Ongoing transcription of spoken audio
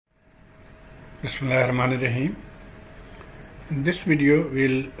Bismillahirrahmanirrahim. In this video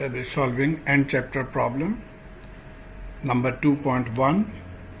we'll be solving end chapter problem number 2.1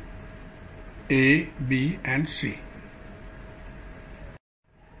 A, B and C.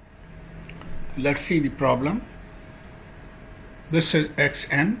 Let's see the problem. This is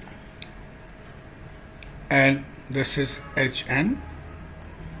xn and this is hn,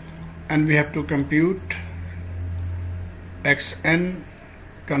 and we have to compute xn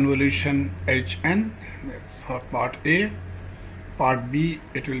convolution hn for part A. Part B,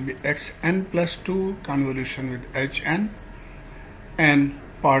 it will be xn plus 2 convolution with hn, and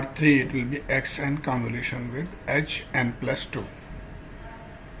part 3 it will be xn convolution with hn plus 2.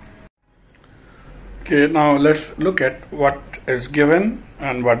 Okay, now let's look at what is given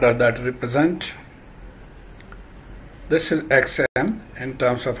and what does that represent. This is xn in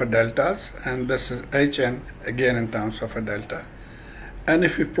terms of a deltas, and this is hn again in terms of a delta. And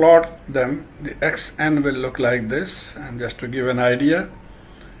if we plot them, the xn will look like this. And just to give an idea,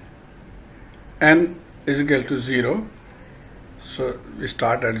 n is equal to 0, so we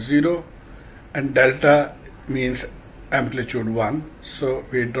start at 0, and delta means amplitude 1, so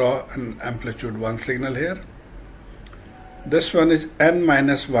we draw an amplitude 1 signal here. This one is n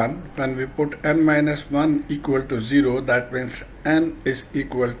minus 1. When we put n minus 1 equal to 0, that means n is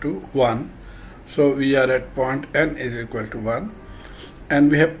equal to 1, so we are at point n is equal to 1. And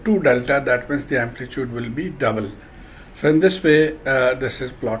we have 2 delta, that means the amplitude will be double. So in this way this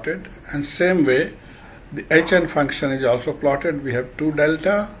is plotted, and same way the hn function is also plotted. We have 2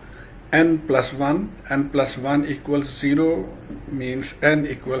 delta, n plus 1, n plus 1 equals 0 means n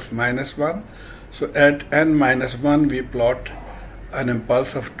equals minus 1. So at n minus 1 we plot an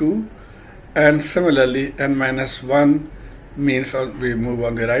impulse of 2, and similarly n minus 1 means we move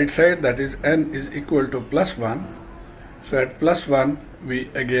on the right side, that is n is equal to plus 1. So at plus 1 we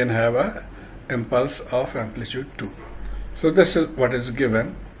again have a impulse of amplitude 2. So this is what is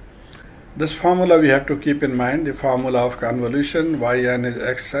given. This formula we have to keep in mind, the formula of convolution. Yn is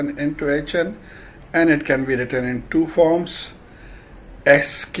xn into hn, and it can be written in two forms: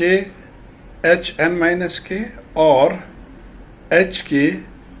 xk hn minus k or hk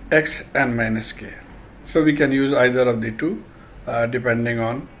xn minus k. So we can use either of the two depending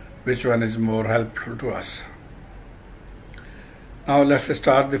on which one is more helpful to us. Now let's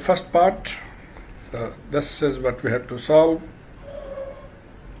start the first part. So this is what we have to solve,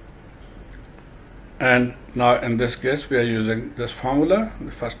 and now in this case we are using this formula,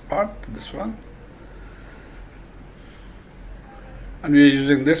 the first part, this one, and we are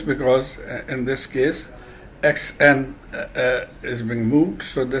using this because in this case xn is being moved,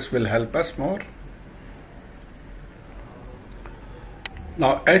 so this will help us more.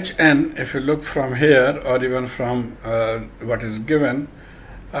 Now hn, if you look from here or even from what is given,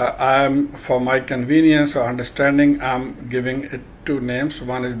 for my convenience or understanding, I'm giving it two names.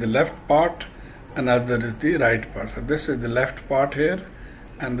 One is the left part, another is the right part. So this is the left part here,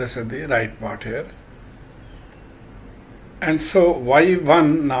 and this is the right part here. And so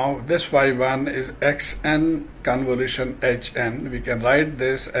y1, now this y1 is xn convolution hn. We can write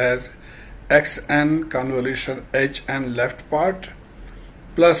this as xn convolution hn left part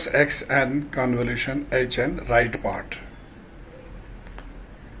plus xn convolution hn right part.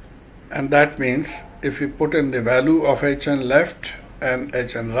 And that means if we put in the value of hn left and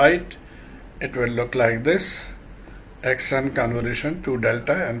hn right, it will look like this: xn convolution 2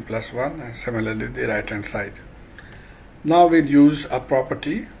 delta n plus 1, and similarly the right hand side. Now we'll use a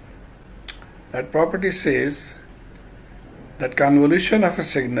property. That property says that convolution of a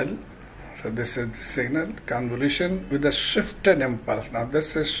signal, so this is the signal, convolution with a shifted impulse. Now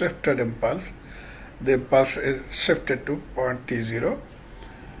this is shifted impulse. The impulse is shifted to point t0.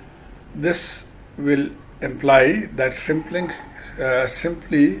 This will imply that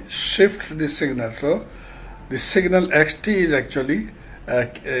simply shifts the signal. So the signal xt is actually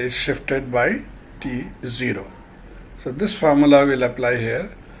is shifted by t0. So this formula will apply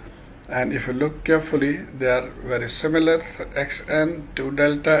here, and if you look carefully, they are very similar. So xn 2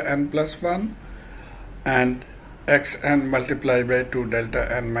 delta n plus 1 and xn multiplied by 2 delta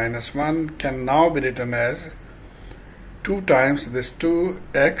n minus 1 can now be written as 2 times this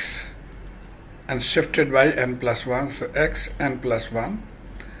 2x and shifted by n plus 1, so x n plus 1,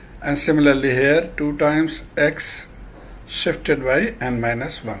 and similarly here 2 times x shifted by n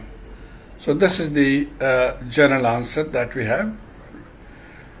minus 1. So this is the general answer that we have,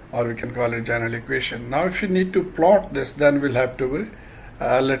 or we can call it general equation. Now if you need to plot this, then we'll have to be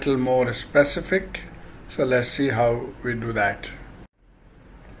a little more specific. So let's see how we do that.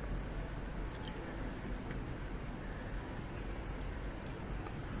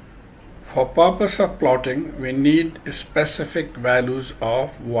 For purpose of plotting, we need specific values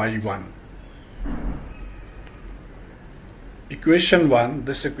of y1. Equation 1,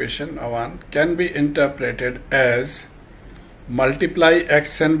 this equation 1, can be interpreted as multiply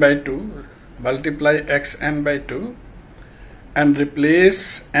xn by 2, and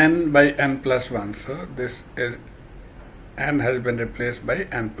replace n by n plus 1. So this is n has been replaced by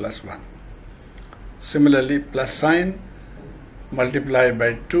n plus 1. Similarly, plus sign, multiply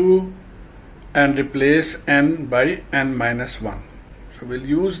by 2 and replace n by n minus 1. So we'll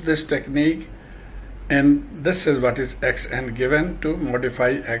use this technique, and this is what is xn given to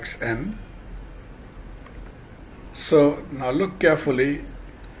modify xn. So now look carefully.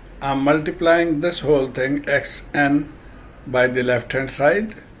 I'm multiplying this whole thing xn by the left hand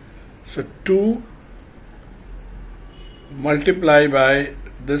side. So 2 multiply by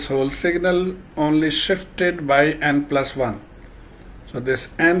this whole signal only shifted by n plus 1. So this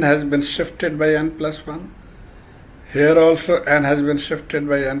n has been shifted by n plus 1. Here also n has been shifted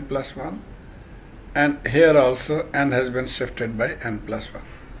by n plus 1. And here also n has been shifted by n plus 1.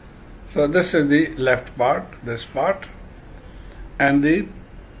 So this is the left part, this part. And the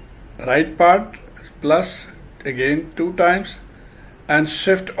right part is plus again 2 times and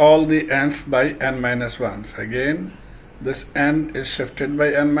shift all the n's by n minus 1. So again this n is shifted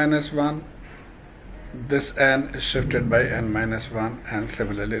by n minus 1, this n is shifted by n minus 1, and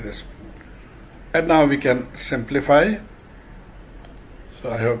similarly this one. And now we can simplify.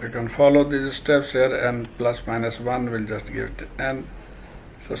 So I hope you can follow these steps here. N plus minus 1 will just give it n.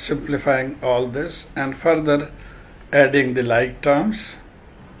 So simplifying all this and further adding the like terms.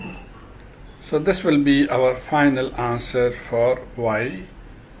 So this will be our final answer for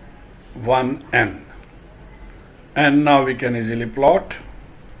y1n. And now we can easily plot.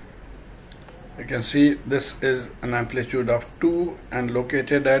 You can see this is an amplitude of 2 and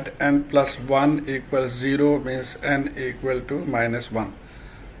located at n plus 1 equals 0, means n equal to minus 1.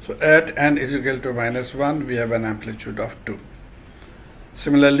 So at n is equal to minus 1, we have an amplitude of 2.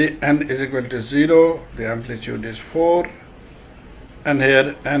 Similarly, n is equal to 0, the amplitude is 4. And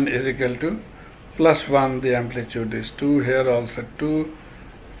here n is equal to plus 1, the amplitude is 2. Here also 2.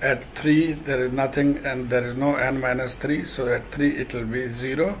 At 3 there is nothing and there is no n minus 3, so at 3 it will be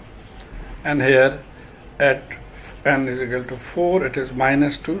 0. And here at n is equal to 4 it is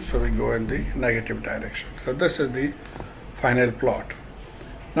minus 2, so we go in the negative direction. So this is the final plot.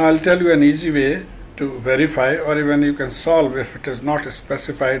 Now I'll tell you an easy way to verify, or even you can solve if it is not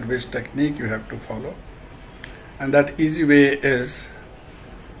specified which technique you have to follow. And that easy way is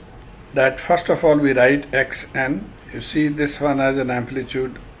that first of all we write xn. You see this one has an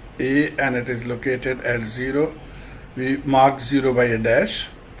amplitude a and it is located at 0. We mark 0 by a dash.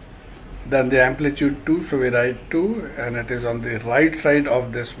 Then the amplitude 2, so we write 2 and it is on the right side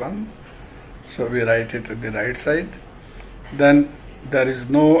of this one. So we write it at the right side. Then there is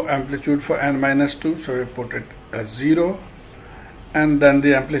no amplitude for n minus 2, so we put it as 0. And then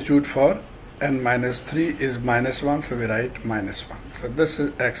the amplitude for n minus 3 is minus 1, so we write minus 1. So this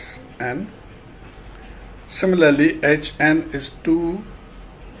is xn. Similarly, hn is 2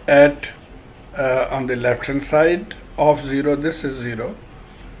 at on the left hand side of 0, this is 0.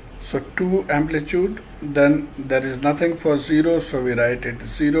 So 2 amplitude, then there is nothing for 0, so we write it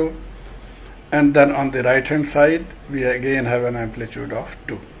 0. And then on the right hand side, we again have an amplitude of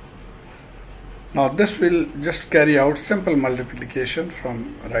 2. Now this will just carry out simple multiplication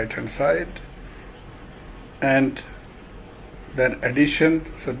from right hand side and then addition.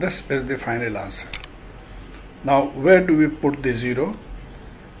 So this is the final answer. Now where do we put the 0?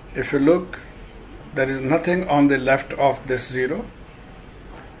 If you look, there is nothing on the left of this 0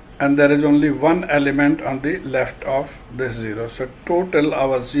 and there is only one element on the left of this 0. So total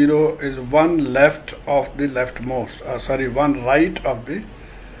our 0 is one left of the leftmost, one right of the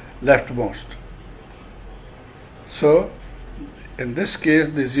leftmost. So in this case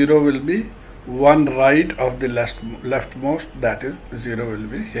the 0 will be one right of the leftmost, that is 0 will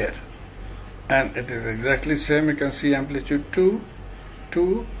be here. And it is exactly same. You can see amplitude 2,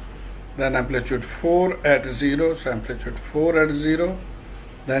 2, then amplitude 4 at 0, so amplitude 4 at 0,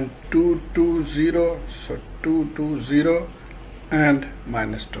 then 2, 2, 0, so 2, 2, 0, and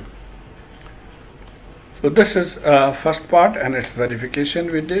minus 2. So this is first part and its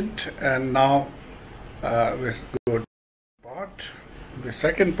verification we did, and now we go to the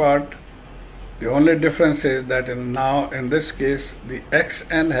second part. The only difference is that in this case the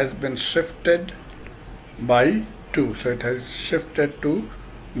xn has been shifted by 2, so it has shifted to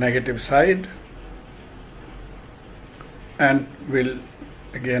negative side, and we'll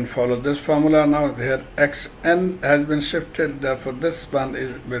again follow this formula. Now here xn has been shifted, therefore this one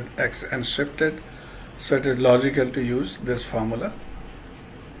is with xn shifted, so it is logical to use this formula.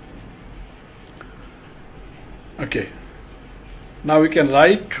 Okay, now we can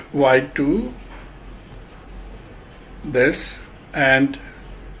write y2 this, and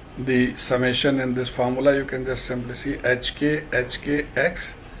the summation in this formula you can just simply see hk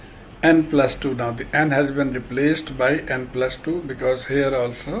x n plus 2. Now the n has been replaced by n plus 2 because here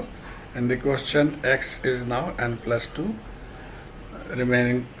also in the question x is now n plus 2,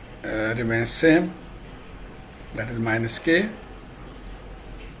 remains same, that is minus k.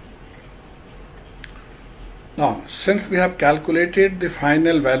 Now since we have calculated the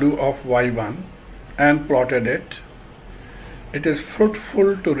final value of y1 and plotted it, it is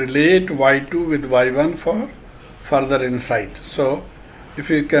fruitful to relate y2 with y1 for further insight. So if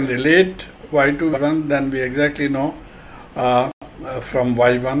we can relate y2 to y1, then we exactly know from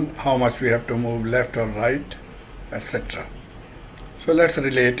y1 how much we have to move left or right, etc. So let's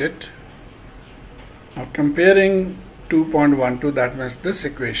relate it. Now comparing 2.12, that means this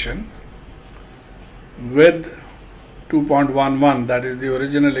equation, with 2.11, that is the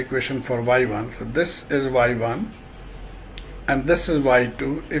original equation for y1. So this is y1 and this is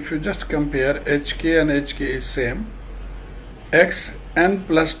y2. If you just compare hk and hk is same, x n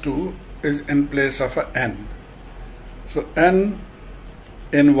plus 2 is in place of a n. So n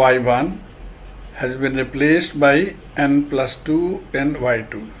in y1 has been replaced by n plus 2 in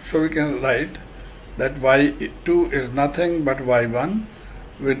y2. So we can write that y2 is nothing but y1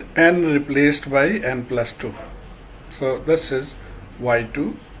 with n replaced by n plus 2. So this is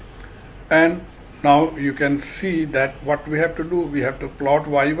y2, and now you can see that what we have to do, we have to plot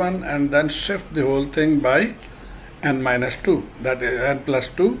y1 and then shift the whole thing by n minus 2, that is n plus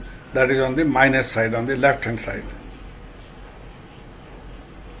 2, that is on the minus side, on the left hand side.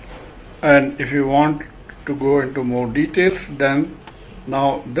 And if you want to go into more details, then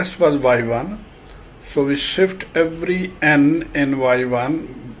now this was y1, so we shift every n in y1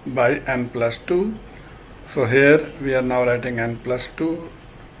 by n plus 2. So here we are now writing n plus 2,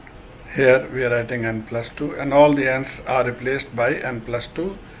 here we are writing n plus 2, and all the n's are replaced by n plus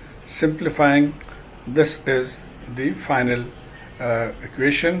 2. Simplifying, this is the final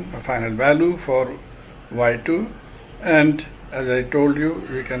equation, final value for y2, and as I told you,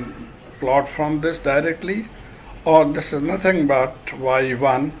 we can plot from this directly, or this is nothing but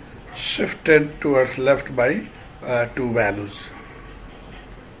y1 shifted towards left by 2 values.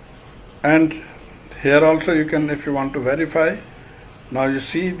 And here also you can, if you want to verify, now you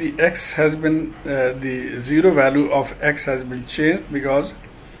see the x has been, the 0 value of x has been changed because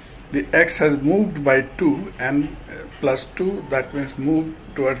the x has moved by 2, and plus 2, that means moved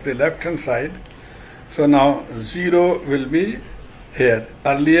towards the left hand side. So now 0 will be here.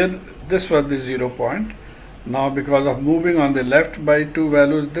 Earlier this was the 0 point. Now because of moving on the left by 2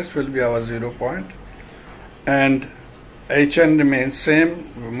 values, this will be our 0 point, and hn remains same.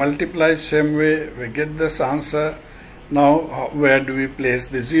 We multiply same way, we get this answer. Now where do we place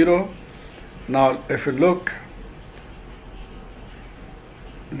the 0? Now if you look,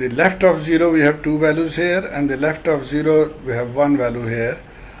 the left of 0 we have 2 values here, and the left of 0 we have 1 value here.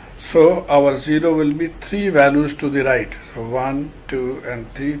 So our 0 will be 3 values to the right. So 1, 2 and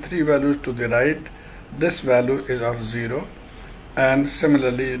 3 values to the right. This value is of 0, and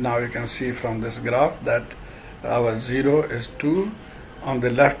similarly now you can see from this graph that our 0 is 2, on the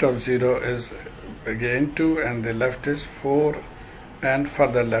left of 0 is again 2, and the left is 4, and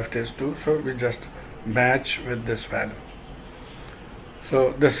further left is 2. So we just match with this value.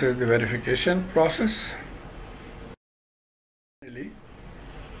 So this is the verification process.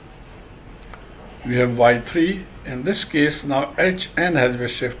 We have y3. In this case now hn has been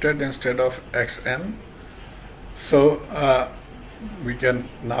shifted instead of xn. So we can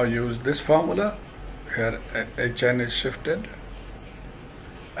now use this formula. Here hn is shifted,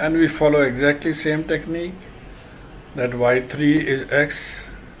 and we follow exactly same technique, that y3 is x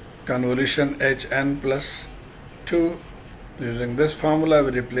convolution hn plus 2. Using this formula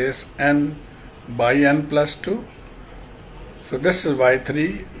we replace n by n plus 2. So this is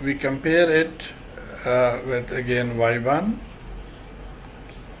y3. We compare it with again y1.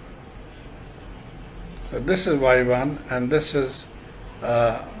 So this is y1 and this is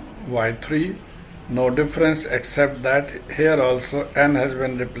y3. No difference except that here also n has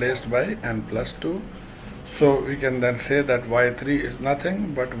been replaced by n plus 2. So we can then say that y3 is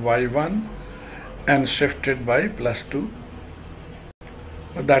nothing but y1 and shifted by plus 2.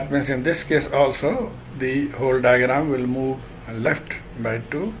 That means in this case also the whole diagram will move left by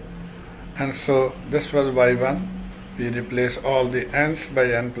 2, and so this was y1. we replace all the n's by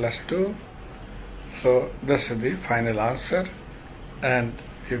n plus 2. So this is the final answer, and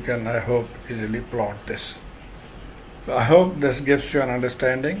you can, I hope, easily plot this. So I hope this gives you an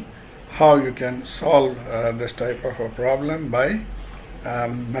understanding how you can solve this type of a problem by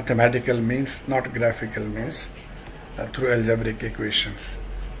mathematical means, not graphical means, through algebraic equations.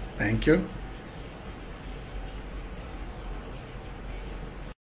 Thank you.